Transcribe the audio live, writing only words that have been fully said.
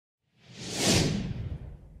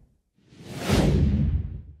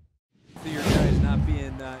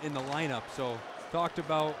in the lineup. So talked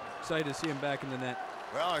about, excited to see him back in the net.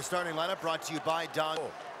 Well, our starting lineup brought to you by Don.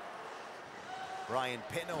 Brian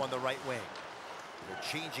Pino on the right wing. They're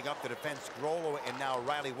changing up the defense. Grollo and now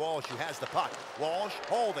Riley Walsh, who has the puck. Walsh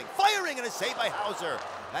holding, firing, and a save by Hauser.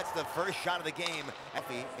 That's the first shot of the game at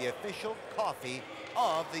the official coffee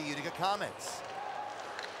of the Utica Comets.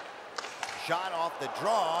 Shot off the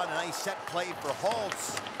draw, and a nice set play for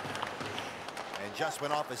Holtz. And just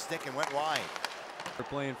went off his stick and went wide. They're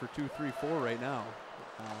playing for 2-3-4 right now.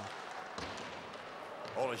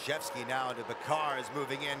 Olszewski now to Bakar, is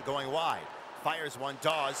moving in, going wide. Fires one,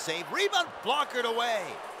 Dawes, save, rebound, blockered away.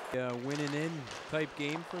 Winning in type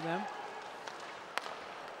game for them.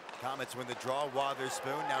 Comets win the draw,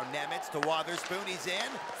 Wotherspoon, now Nemitz to Wotherspoon, he's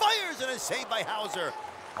in, fires, and a save by Hauser.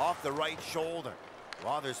 Off the right shoulder.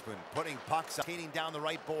 Wotherspoon putting pucks up, skating down the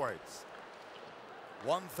right boards.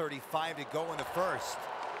 1:35 to go in the first.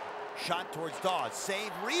 Shot towards Dawes,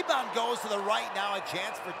 save, rebound goes to the right, now a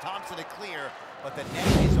chance for Thompson to clear, but the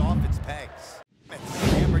net is off its pegs.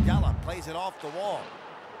 Gambardella plays it off the wall.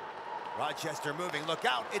 Rochester moving, look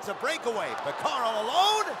out, it's a breakaway. Bakar all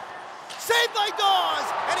alone, saved by Dawes,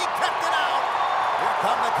 and he kept it out. Here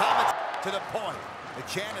come the Comets to the point. The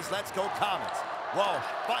chant is let's go Comets. Walsh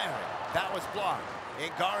firing, that was blocked.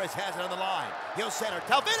 Ingaris has it on the line. He'll center,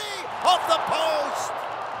 Talvini off the post.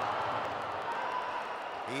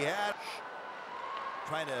 He had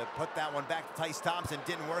trying to put that one back to Tice Thompson,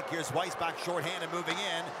 didn't work. Here's Weisbach shorthanded moving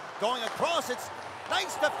in. Going across, it's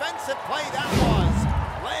nice defensive play that was.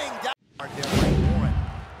 Laying down.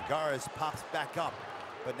 Garas pops back up,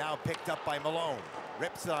 but now picked up by Malone.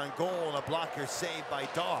 Rips it on goal and a blocker saved by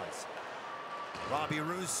Dawes. Robbie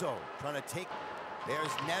Russo trying to take,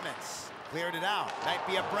 there's Nemitz. Cleared it out, might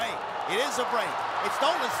be a break. It is a break. It's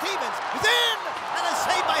Nolan Stevens, he's in! And a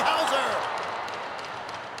save by Hauser.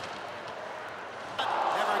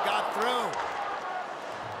 Through.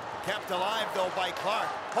 Kept alive though by Clark.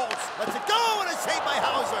 Holtz lets it go, and a save by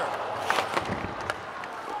Hauser.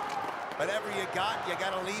 Whatever you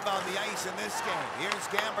gotta leave on the ice in this game. Here's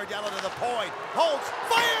Gambardella to the point. Holtz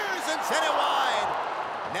fires and sent it wide.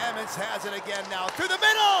 Nemitz has it again now through the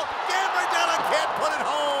middle. Gambardella can't put it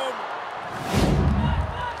home.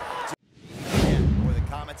 Again, where the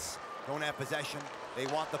Comets don't have possession. They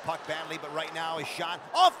want the puck badly, but right now is shot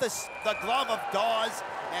off the glove of Dawes,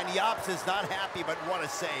 and Yops is not happy, but what a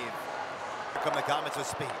save. Here come the Comets with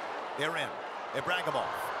speed. They're in. Ibrahimov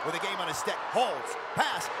with a game on his stick. Holds,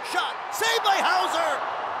 pass, shot, saved by Hauser.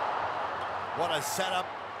 What a setup.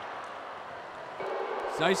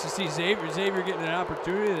 It's nice to see Xavier getting an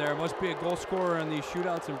opportunity there. Must be a goal scorer on these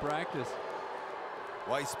shootouts in practice.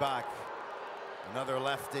 Weisbach, another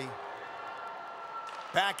lefty.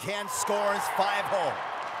 Backhand scores, 5-hole.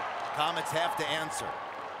 Comets have to answer.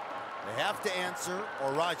 They have to answer,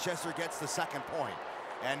 or Rochester gets the second point.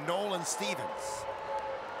 And Nolan Stevens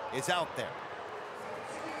is out there.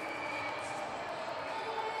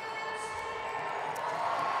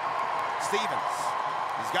 Stevens,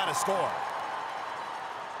 he's got to score.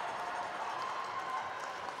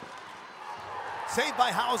 Saved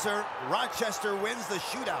by Hauser, Rochester wins the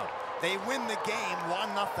shootout. They win the game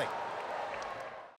 1-0.